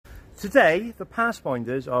Today, the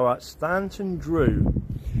Pathfinders are at Stanton Drew.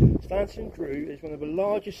 Stanton Drew is one of the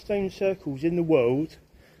largest stone circles in the world.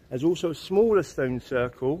 There's also a smaller stone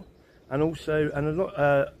circle and also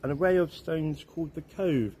an array of stones called the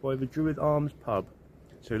Cove by the Druid Arms pub.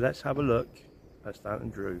 So let's have a look at Stanton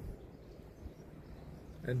Drew.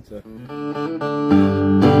 Enter.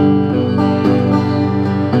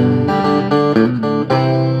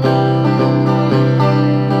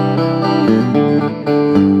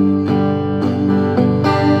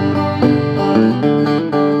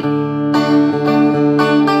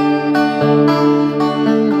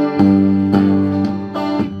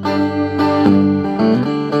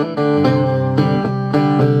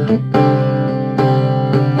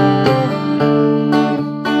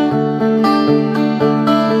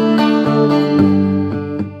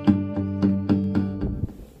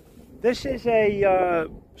 This is a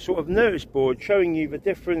sort of notice board showing you the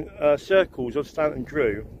different circles of Stanton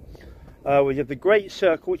Drew. We have the Great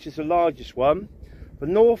Circle, which is the largest one, the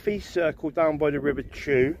North-East Circle down by the River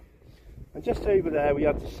Chew, and just over there we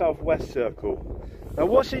have the South-West Circle. Now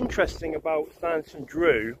what's interesting about Stanton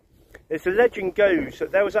Drew is the legend goes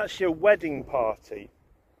that there was actually a wedding party,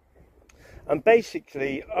 and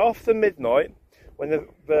basically after midnight, when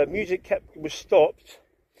the music was stopped,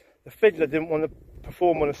 the fiddler didn't want to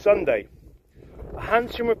perform on a Sunday. A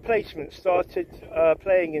handsome replacement started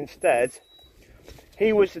playing instead.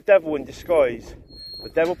 He was the devil in disguise.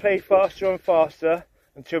 The devil played faster and faster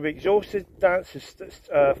until the exhausted dancers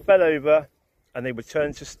fell over and they were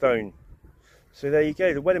turned to stone. So there you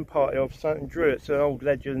go, the wedding party of Stanton Drew. It's an old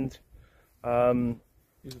legend. He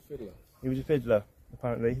was a fiddler. He was a fiddler,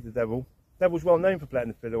 apparently, the devil. The devil's well known for playing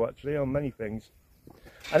the fiddle, actually, on many things.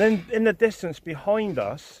 And then in the distance behind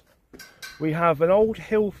us, we have an old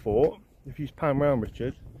hill fort, if you pan round,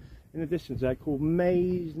 Richard, in the distance there, called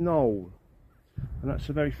Maes Knoll. And that's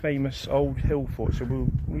a very famous old hill fort, so we'll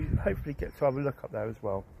hopefully get to have a look up there as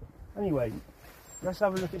well. Anyway, let's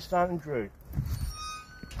have a look at Stanton Drew.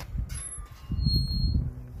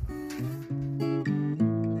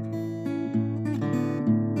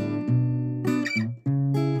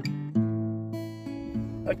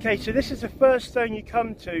 Okay, so this is the first stone you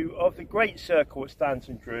come to of the Great Circle at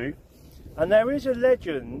Stanton Drew. And there is a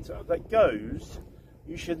legend that goes,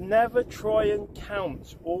 you should never try and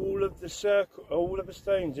count all of the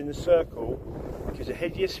stones in the circle, because a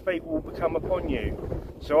hideous fate will become upon you.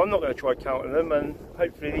 So I'm not going to try counting them, and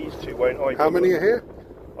hopefully these two won't either. How many are here?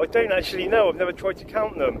 I don't actually know, I've never tried to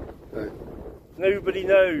count them. No. Nobody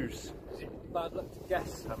knows. Is it bad luck to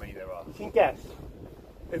guess how many there are? You can guess.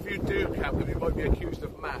 If you do count them, you might be accused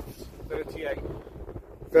of maths. 38.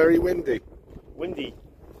 Very windy. Windy.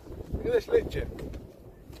 Look at this lichen.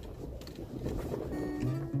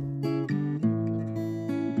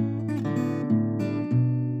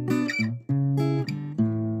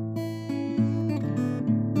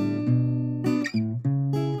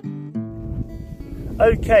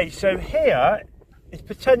 Okay, so here is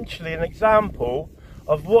potentially an example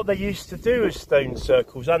of what they used to do with stone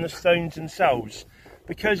circles and the stones themselves,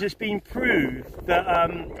 because it's been proved that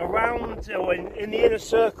around or in the inner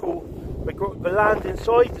circle, the land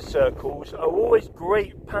inside the circles are always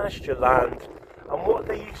great pasture land, and what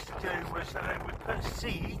they used to do was that they would put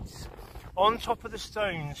seeds on top of the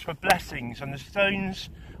stones for blessings, and the stones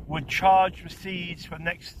would charge the seeds for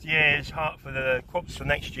next year's for the crops for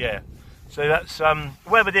next year. So that's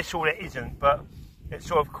whether this or it isn't, but it's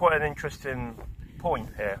sort of quite an interesting point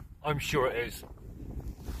here. I'm sure it is.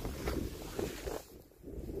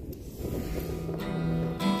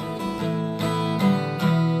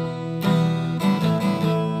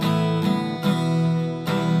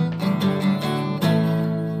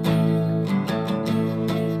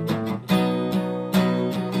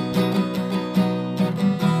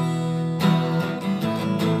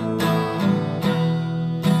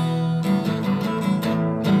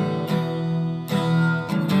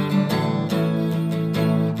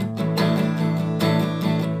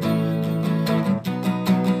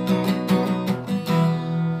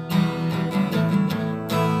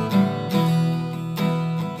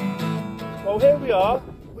 Here we are.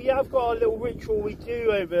 We have got a little ritual we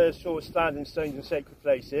do over sort of standing stones and sacred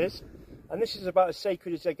places, and this is about as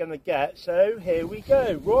sacred as they're going to get, so here we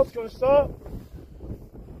go. Rob, do you want to start?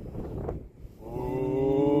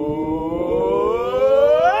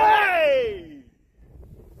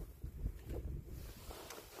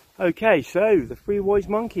 Okay, so the three wise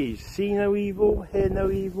monkeys: see no evil, hear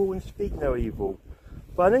no evil, and speak no evil.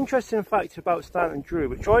 But an interesting fact about Stanton Drew,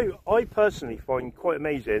 which I personally find quite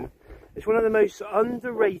amazing, it's one of the most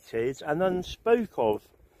underrated and unspoke of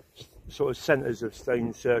sort of centres of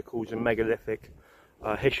stone circles and megalithic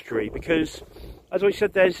history, because as I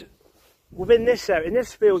said, there's within this area, in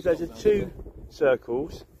this field, there's 2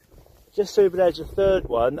 circles. Just over there's a 3rd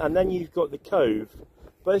one, and then you've got the cove,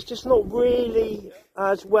 but it's just not really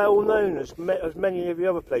as well known as many of the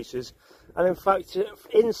other places. And in fact,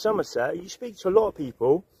 in Somerset, you speak to a lot of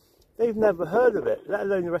people, they've never heard of it, let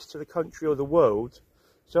alone the rest of the country or the world.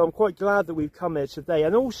 So I'm quite glad that we've come here today.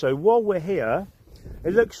 And also, while we're here,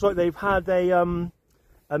 it looks like they've had a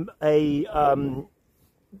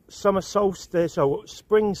summer solstice or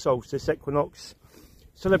spring solstice equinox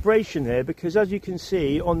celebration here, because as you can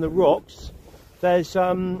see on the rocks, there's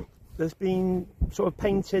been sort of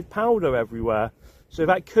painted powder everywhere. So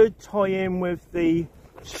that could tie in with the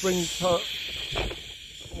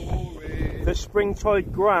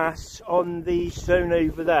springtide grass on the stone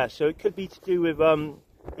over there. So it could be to do with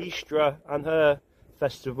Easter and her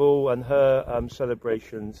festival and her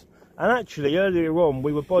celebrations. And actually earlier on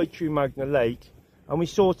we were by True Magna Lake and we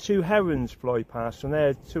saw 2 herons fly past, and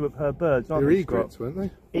they're 2 of her birds, aren't They're they, egrets, Scott?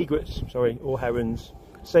 weren't they? Egrets, sorry, or herons.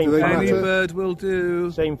 Same Do they family. Any matter? bird will do.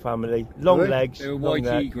 Same family. Long Do they? legs. They were long white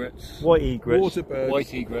neck. egrets. White egrets. Water birds.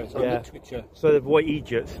 White egrets on Yeah. the Twitcher. So they're white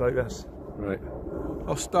egrets like this. Right.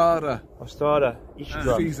 Ostada. Ostada.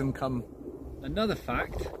 Istra. Season come. Another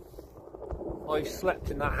fact, I've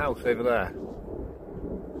slept in that house over there.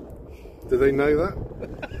 Do they know that?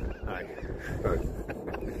 Aye. No.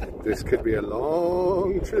 This could be a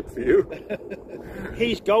long trip for you.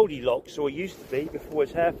 He's Goldilocks, or used to be before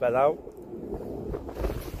his hair fell out.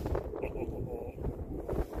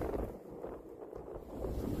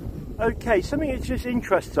 Okay, something that just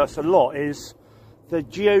interests us a lot is the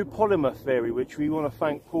geopolymer theory, which we want to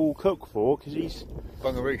thank Paul Cook for, because he's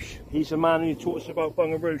a man who taught us about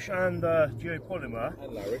Bungaroosh and geopolymer.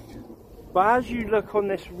 And Larry. But as you look on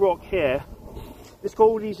this rock here, it's got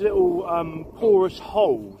all these little porous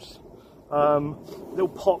holes, little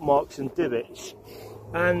pot marks and divots,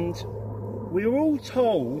 and we were all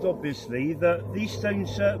told, obviously, that these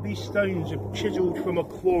stones are chiselled from a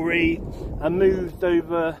quarry and moved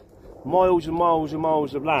over miles and miles and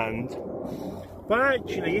miles of land. But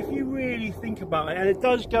actually, if you really think about it, and it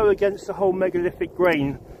does go against the whole megalithic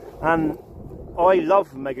grain, and I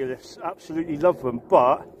love megaliths, absolutely love them,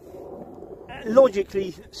 but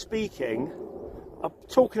logically speaking, I'm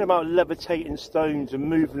talking about levitating stones and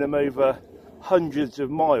moving them over hundreds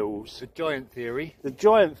of miles. The giant theory. The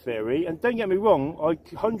giant theory, and don't get me wrong, I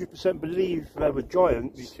 100% believe there were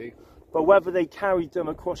giants. Me too. But whether they carried them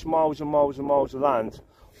across miles and miles and miles of land,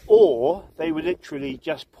 or they were literally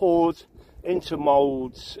just poured into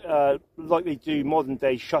moulds like they do modern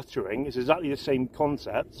day shuttering, is exactly the same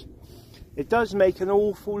concept. It does make an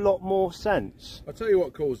awful lot more sense. I'll tell you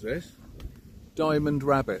what caused this. Diamond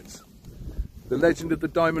rabbits. The legend of the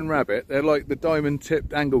diamond rabbit, they're like the diamond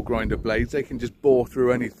tipped angle grinder blades. They can just bore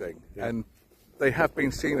through anything. Yeah. And they have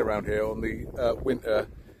been seen around here on the winter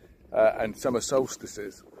and summer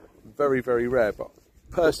solstices. Very, very rare, but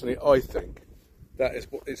personally I think that is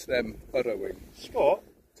what it's them burrowing. Scott?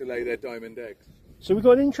 To lay their diamond eggs. So we've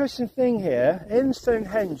got an interesting thing here. In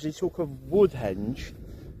Stonehenge they talk of Woodhenge.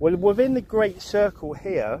 Well, within the Great Circle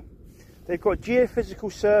here, they've got a geophysical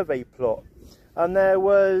survey plot, and there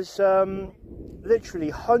was literally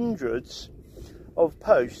hundreds of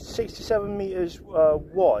posts, 67 metres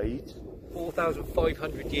wide.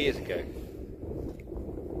 4,500 years ago.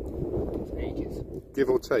 Ages. Give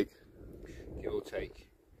or take. Give or take.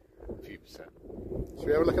 A few percent. Should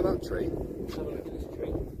we have a look at that tree? Let's have a look at this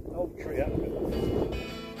tree. Old tree,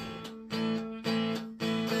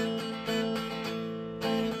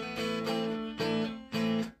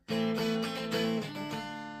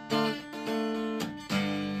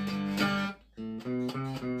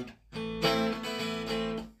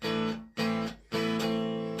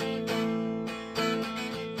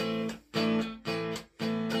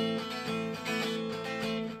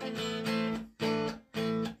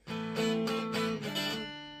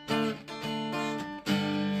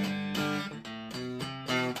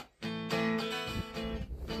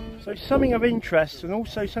 So something of interest, and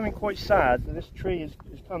also something quite sad, that this tree has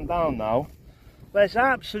come down now, but it's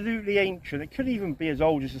absolutely ancient. It could even be as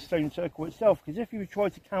old as the stone circle itself, because if you try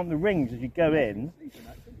to count the rings as you go in,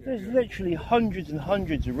 there's literally hundreds and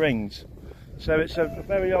hundreds of rings. So it's a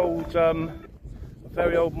very old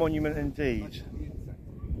monument indeed.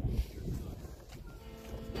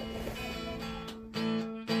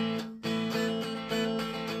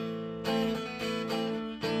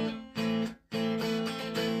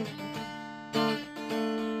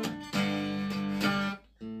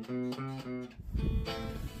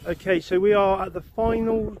 Okay, so we are at the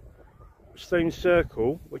final stone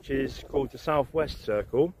circle, which is called the southwest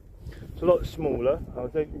circle. It's a lot smaller. I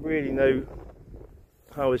don't really know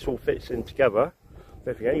how this all fits in together. I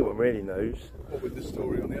don't think anyone really knows. What with the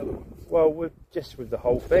story on the other ones? Well, just with the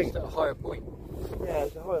whole thing. Just at a higher point. Yeah,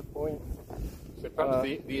 it's a higher point. So perhaps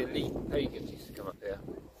the elite pagans used to come up here,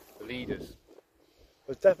 the leaders. It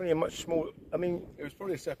was definitely a much smaller. I mean, It was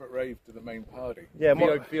probably a separate rave to the main party. yeah,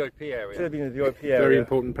 VIP area. could have been the VIP area. Very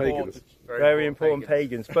important pagans. Very important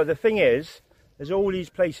pagans. But the thing is, all these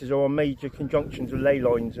places are on major conjunctions of ley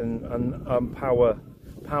lines and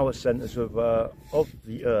power centres of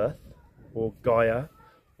the Earth, or Gaia,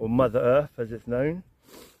 or Mother Earth as it's known.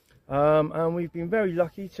 And we've been very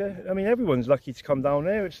lucky to. I mean, everyone's lucky to come down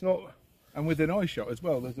there. It's not. And within eyeshot as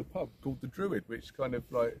well, there's a pub called the Druid, which kind of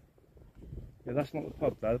like. Yeah, that's not the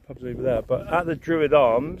pub there. The pub's over there. But at the Druid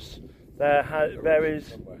Arms, there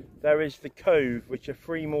is the Cove, which are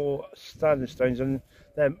 3 more standing stones, and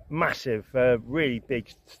they're massive. They're really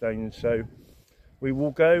big stones. So we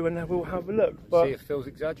will go and we'll have a look. But see if Phil's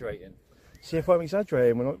exaggerating. See if I'm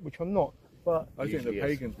exaggerating, which I'm not. But I think the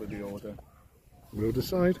pagans were the order. We'll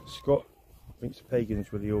decide. Scott thinks the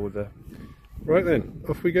pagans were the order. Right then,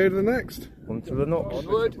 off we go to the next. On to the Knox.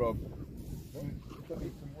 Onward.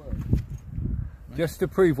 Just to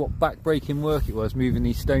prove what back-breaking work it was moving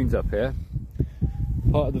these stones up here,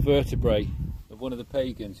 part of the vertebrae of one of the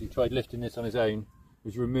pagans who tried lifting this on his own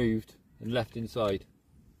was removed and left inside.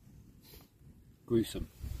 Gruesome.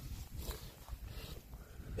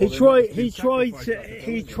 He tried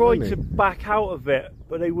to back out of it,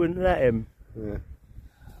 but they wouldn't let him. Yeah.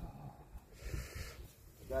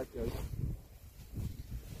 That goes.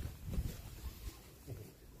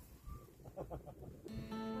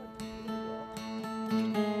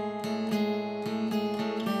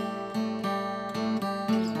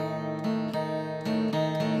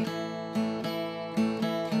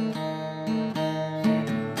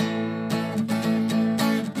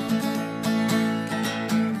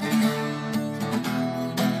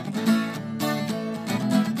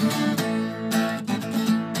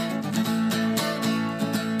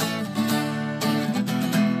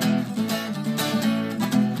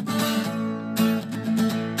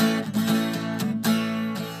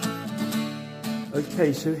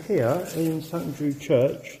 Okay, so here in Stanton Drew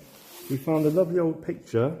Church, we found a lovely old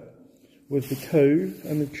picture with the cove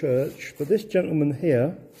and the church. But this gentleman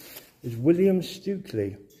here is William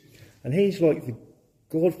Stukeley, and he's like the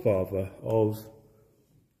godfather of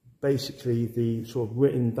basically the sort of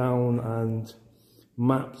written down and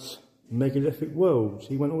mapped megalithic worlds.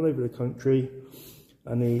 He went all over the country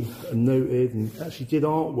and he noted and actually did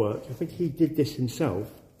artwork. I think he did this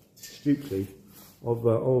himself, Stukeley, of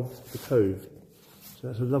the cove. So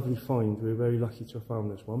that's a lovely find. We're very lucky to have found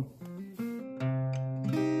this one.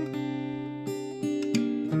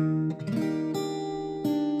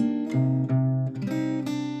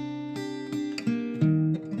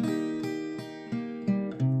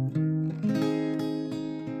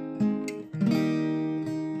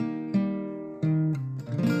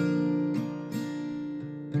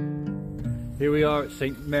 Here we are at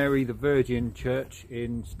St Mary the Virgin Church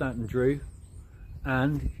in Stanton Drew,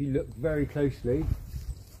 and if you look very closely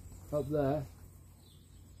up there,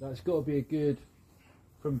 that's got to be a good,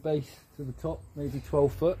 from base to the top, maybe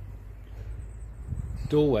 12 foot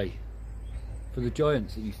doorway for the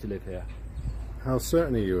giants that used to live here. How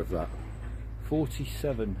certain are you of that?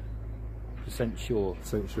 47% sure,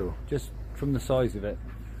 Sure. just from the size of it.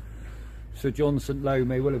 Sir John St Low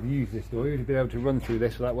may well have used this door. He would have been able to run through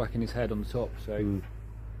this without whacking his head on the top, so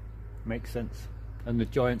makes sense. And the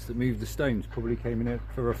giants that moved the stones probably came in here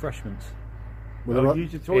for refreshments. Well,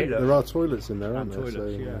 Use the toilet. there are toilets in there, aren't there? Toilets, So,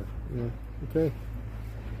 yeah. Okay.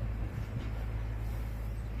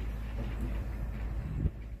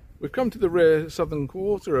 We've come to the rear southern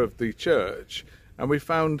quarter of the church, and we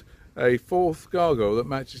found a 4th gargoyle that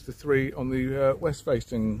matches the 3 on the west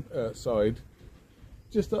facing side,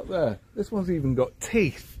 just up there. This one's even got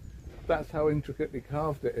teeth. That's how intricately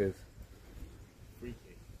carved it is.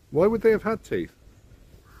 Why would they have had teeth?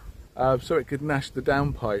 So it could gnash the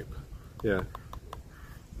downpipe Yeah.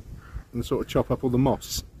 And sort of chop up all the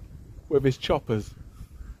moss. with his choppers.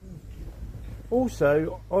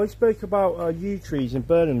 Also, I spoke about yew trees in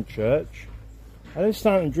Burnham Church and in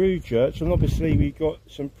Stanton Drew Church, and obviously we've got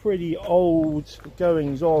some pretty old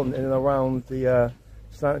goings on in and around the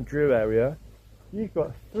Stanton Drew area. You've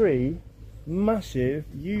got 3 massive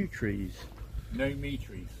yew trees. No me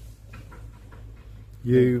trees.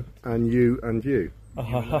 You and you and you.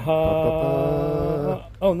 Oh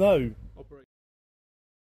no.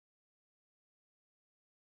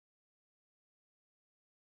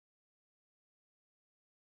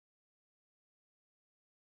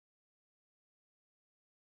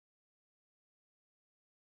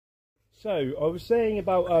 So I was saying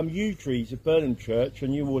about yew trees at Burnham Church,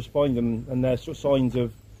 and you always find them, and they're sort of signs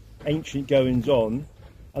of ancient goings on.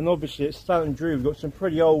 And obviously at Stanton Drew we've got some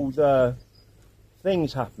pretty old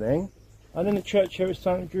things happening. And in the church here at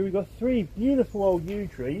Stanton Drew we've got 3 beautiful old yew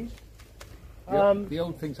trees. The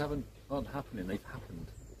old things aren't happening, they've happened.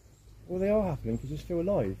 Well, they are happening because they're still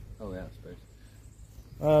alive. Oh yeah, I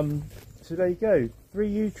suppose. So there you go, 3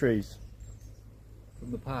 yew trees.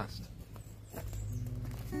 From the past.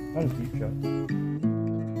 And the future.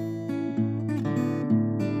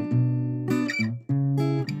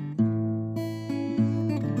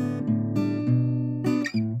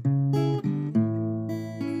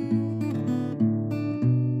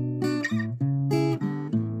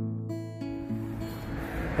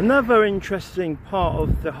 Another interesting part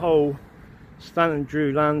of the whole Stanton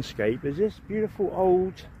Drew landscape is this beautiful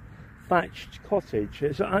old thatched cottage.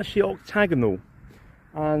 It's actually octagonal,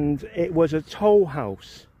 and it was a toll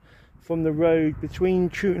house from the road between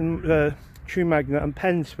True Magnet and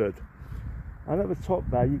Pensford. And at the top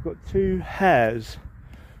there you've got 2 hares,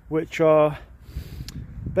 which are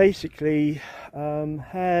basically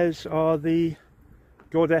hares are the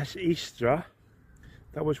goddess Easter.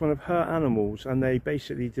 That was one of her animals, and they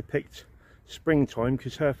basically depict springtime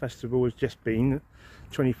because her festival has just been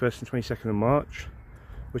 21st and 22nd of March,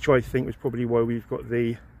 which I think was probably why we've got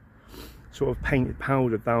the sort of painted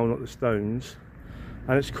powder down at the stones.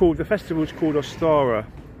 And it's called, the festival is called Ostara,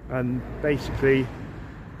 and basically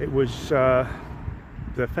it was the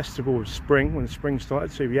festival of spring, when spring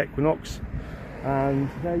started, so the equinox. And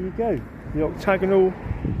there you go, the octagonal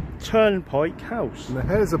turnpike house. And the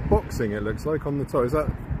hares are boxing, it looks like, on the top. Is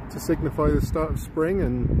that to signify the start of spring?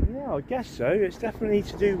 And yeah, I guess so. It's definitely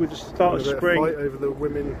to do with the start of spring. Fight over the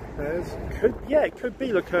women hares? Yeah, it could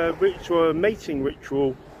be like a ritual, a mating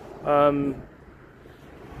ritual. I'm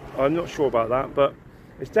not sure about that, but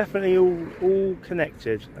it's definitely all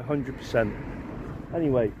connected, 100%.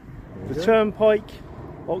 Anyway, the turnpike,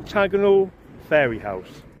 octagonal, fairy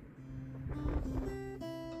house.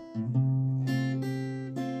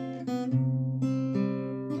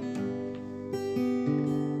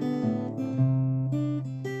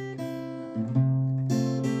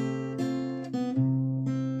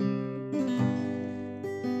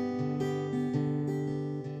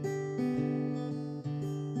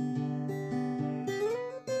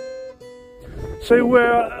 So we're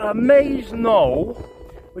at Maes Knoll,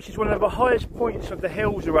 which is one of the highest points of the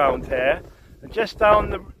hills around here, and just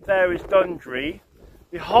down there is Dundry.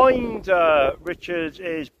 Behind Richards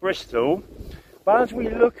is Bristol, but as we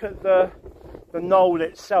look at the knoll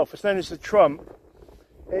itself, it's known as the Trump.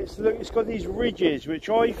 It's got these ridges, which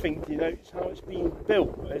I think denotes how it's been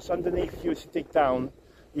built. It's underneath. If you were to dig down,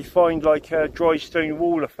 you find like a dry stone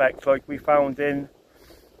wall effect, like we found in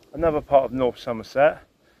another part of North Somerset.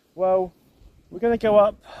 Well, we're going to go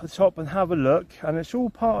up the top and have a look, and it's all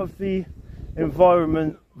part of the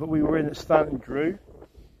environment that we were in at Stanton Drew.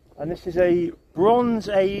 And this is a Bronze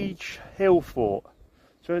Age hill fort,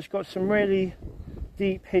 so it's got some really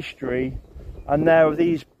deep history, and there are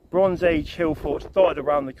these Bronze Age hill forts dotted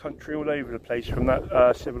around the country all over the place from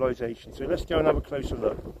that civilization. So let's go and have a closer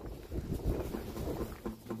look.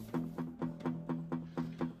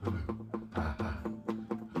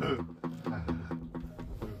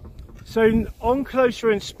 So on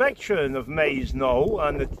closer inspection of Maes Knoll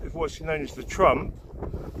and what's known as the Trump,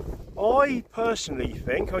 I personally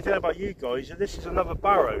think, I don't know about you guys, that this is another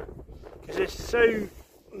barrow, because it's so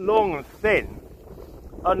long and thin,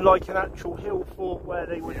 unlike an actual hill fort where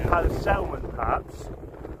they would have had a settlement perhaps.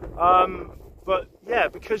 But yeah,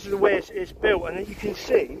 because of the way it's built, and you can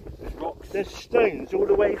see there's stones all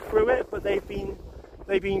the way through it, but they've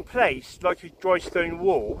been placed like a dry stone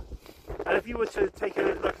wall. And if you were to take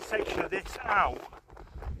a section of this out,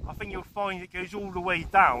 I think you'll find it goes all the way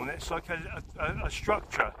down. It's like a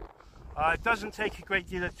structure. It doesn't take a great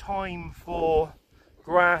deal of time for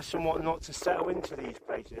grass and whatnot to settle into these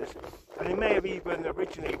places, and they may have even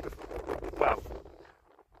originally, well,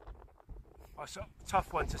 it's a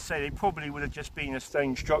tough one to say, they probably would have just been a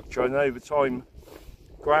stone structure, and over time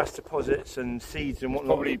grass deposits and seeds and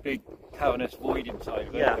whatnot. Probably a big cavernous void inside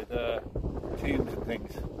of it, with tombs and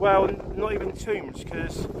things. Well, not even tombs,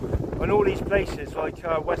 because on all these places like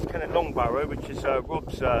West Kennet Long Barrow, which is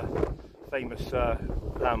Rob's famous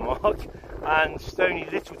landmark, and Stony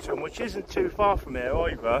Littleton, which isn't too far from here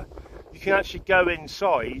either, you can actually go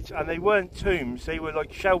inside, and they weren't tombs, they were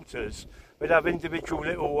like shelters. They'd have individual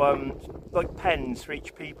little like pens for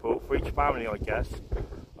each family, I guess.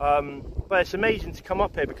 But it's amazing to come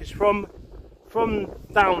up here, because from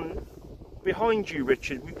down behind you,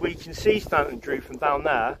 Richard, we can see Stanton Drew from down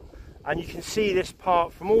there, and you can see this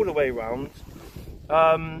part from all the way around.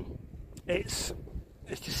 It's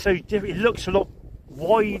just so different. It looks a lot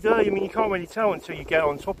wider. I mean, you can't really tell until you get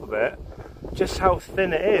on top of it just how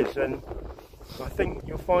thin it is, and I think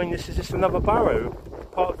you'll find this is just another barrow,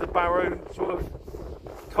 part of the barrow sort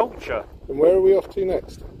of culture. And where are we off to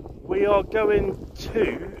next? We are going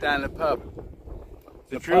to Down the pub.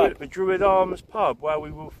 the Druid Arms pub, where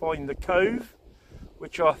we will find the cove,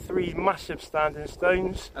 which are 3 massive standing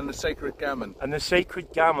stones, And the sacred gammon. and the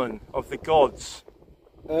sacred gammon of the gods.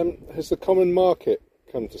 Has the common market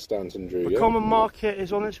come to Stanton Drew The yet? common market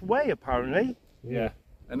is on its way, apparently. Yeah.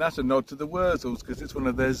 And that's a nod to the Wurzels because it's one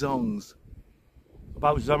of their songs.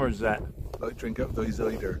 About Somerset Like drink up thy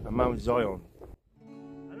cider. and Mount Zion.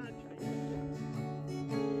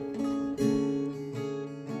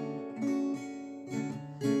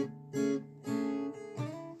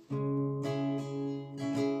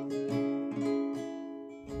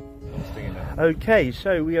 Okay,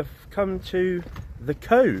 so we have come to the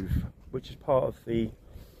Cove, which is part of the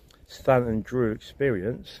Stanton Drew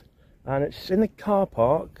experience, and it's in the car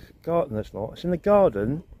park, garden. It's not, it's in the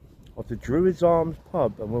garden of the Druid's Arms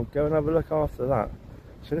pub, and we'll go and have a look after that.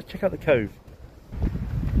 So let's check out the Cove.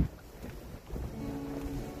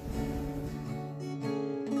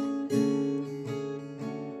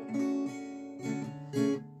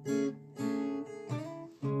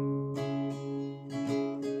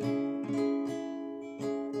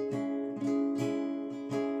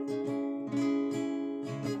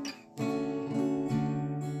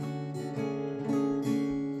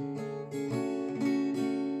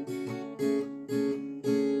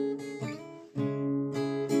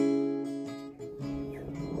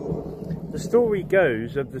 The story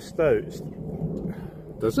goes of the stones.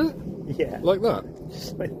 Does it? Yeah. Like that?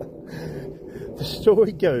 Just like that. The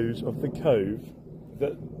story goes of the Cove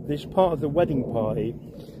that this part of the wedding party,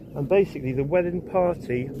 and basically the wedding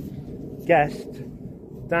party guest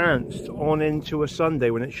danced on into a Sunday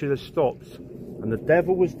when it should have stopped, and the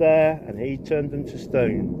devil was there and he turned them to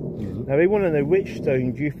stone. Now we want to know, which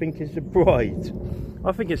stone do you think is the bride?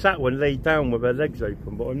 I think it's that one laid down with her legs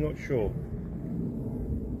open, but I'm not sure.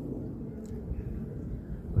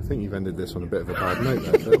 I think you've ended this on a bit of a bad note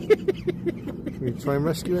there, Phil. Can we try and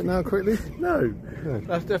rescue it now quickly? No.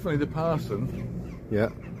 That's definitely the parson. Yeah.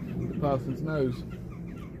 The parson's nose.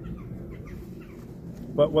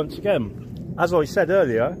 But once again, as I said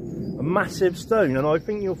earlier, a massive stone, and I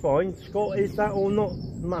think you'll find, Scott, is that or not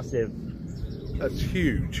massive? That's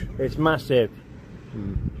huge. It's massive.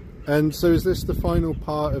 And so is this the final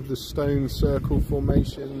part of the stone circle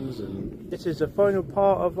formations? And This is the final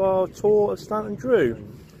part of our tour of Stanton Drew.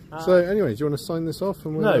 so anyway, do you want to sign this off?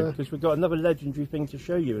 And we'll, No, because we've got another legendary thing to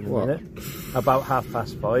show you in a What? minute. About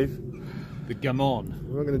 5:30. The gammon.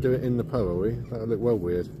 we're not going to do it in the pub, are we? That'll look well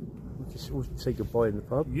weird. We'll say goodbye in the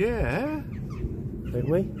pub, Yeah. don't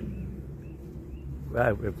we?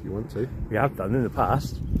 Well, If you want to. we have done in the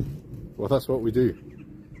past. Well, that's what we do.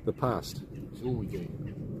 The past. That's all we do.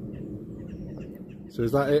 So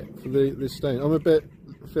is that it for this stone?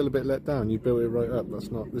 I feel a bit let down. You built it right up.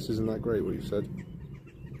 This isn't that great what you said.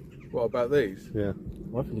 What about these? Yeah.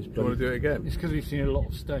 I think it's Do you want bloody, to do it again? It's because we've seen a lot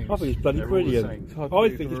of stones. I think it's bloody They're all the brilliant. same. It's hard I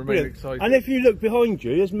to think it's remain brilliant. excited. And if you look behind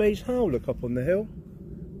you, there's Maes Knoll, look up on the hill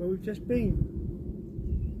where we've just been.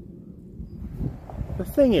 The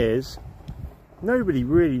thing is, nobody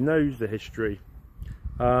really knows the history.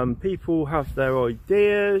 People have their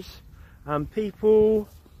ideas, and people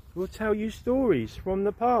will tell you stories from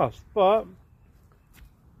the past, but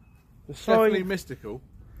the Definitely sign, mystical.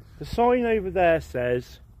 the sign over there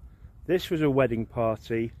says this was a wedding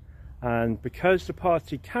party, and because the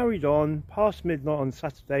party carried on past midnight on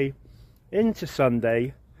Saturday into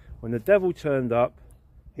Sunday, when the devil turned up,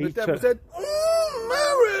 he The devil said,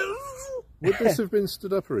 "Oh, Would this have been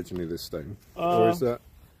stood up originally, this stone? Or is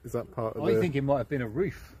that part of I the... think it might have been a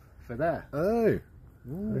roof for there. Oh.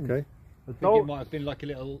 Okay. a, I think dol- it might have been like a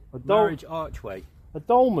little dol- marriage archway a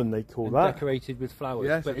dolmen they call and that. decorated with flowers.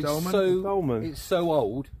 Yes, but a it's dolmen. so Dolmen. it's so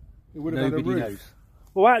old. It would have had a Nobody roof. knows.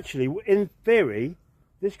 Well, actually, in theory,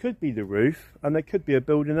 this could be the roof, and there could be a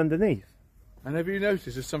building underneath. And have you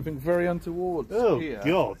noticed there's something very untoward here?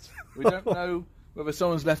 God! We don't know whether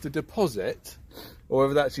someone's left a deposit or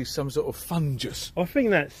whether that's actually some sort of fungus. I think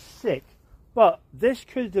that's sick. But this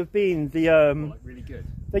could have been the Like really good.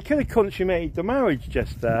 they could have consummated the marriage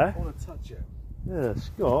just there. I want to touch it. Yeah,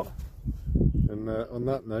 Scott, And on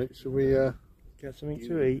that note, shall we... get something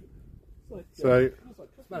to eat. so,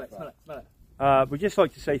 Smell it, smell it, smell it. We'd just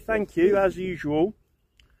like to say thank you as usual.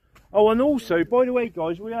 Oh, and also, by the way,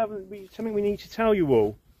 guys, something we need to tell you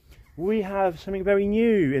all. we have something very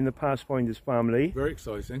new in the Pathfinders family. Very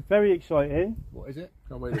exciting. Very exciting. What is it?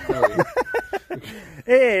 Can't wait to tell you.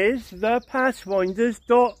 It is the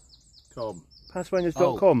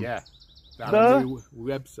Pathfinders.com. Yeah. The- New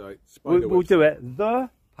website. We'll do it. The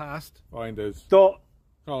Past. Finders. dot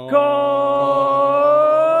Oh.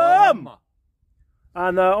 com.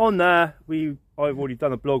 And on there, I've already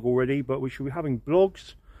done a blog already, but we should be having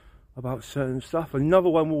blogs about certain stuff. Another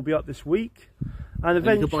one will be up this week, and And you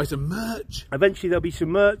eventually, can buy some merch. there'll be some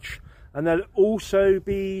merch, and there'll also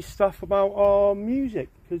be stuff about our music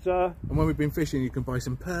because And when we've been fishing, you can buy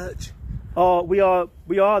some perch. we are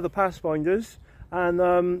the Pathfinders,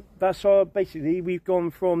 and that's our basically we've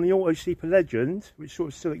gone from the auto sleeper legend, which sort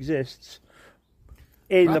of still exists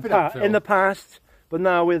in Wrap it up, Phil. in the past, but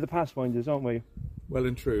now we're the Pathfinders, aren't we? Well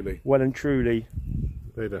and truly. Well and truly.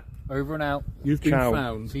 Later. Over and out. You've been Ciao.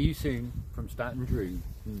 found. See you soon from Stanton Drew.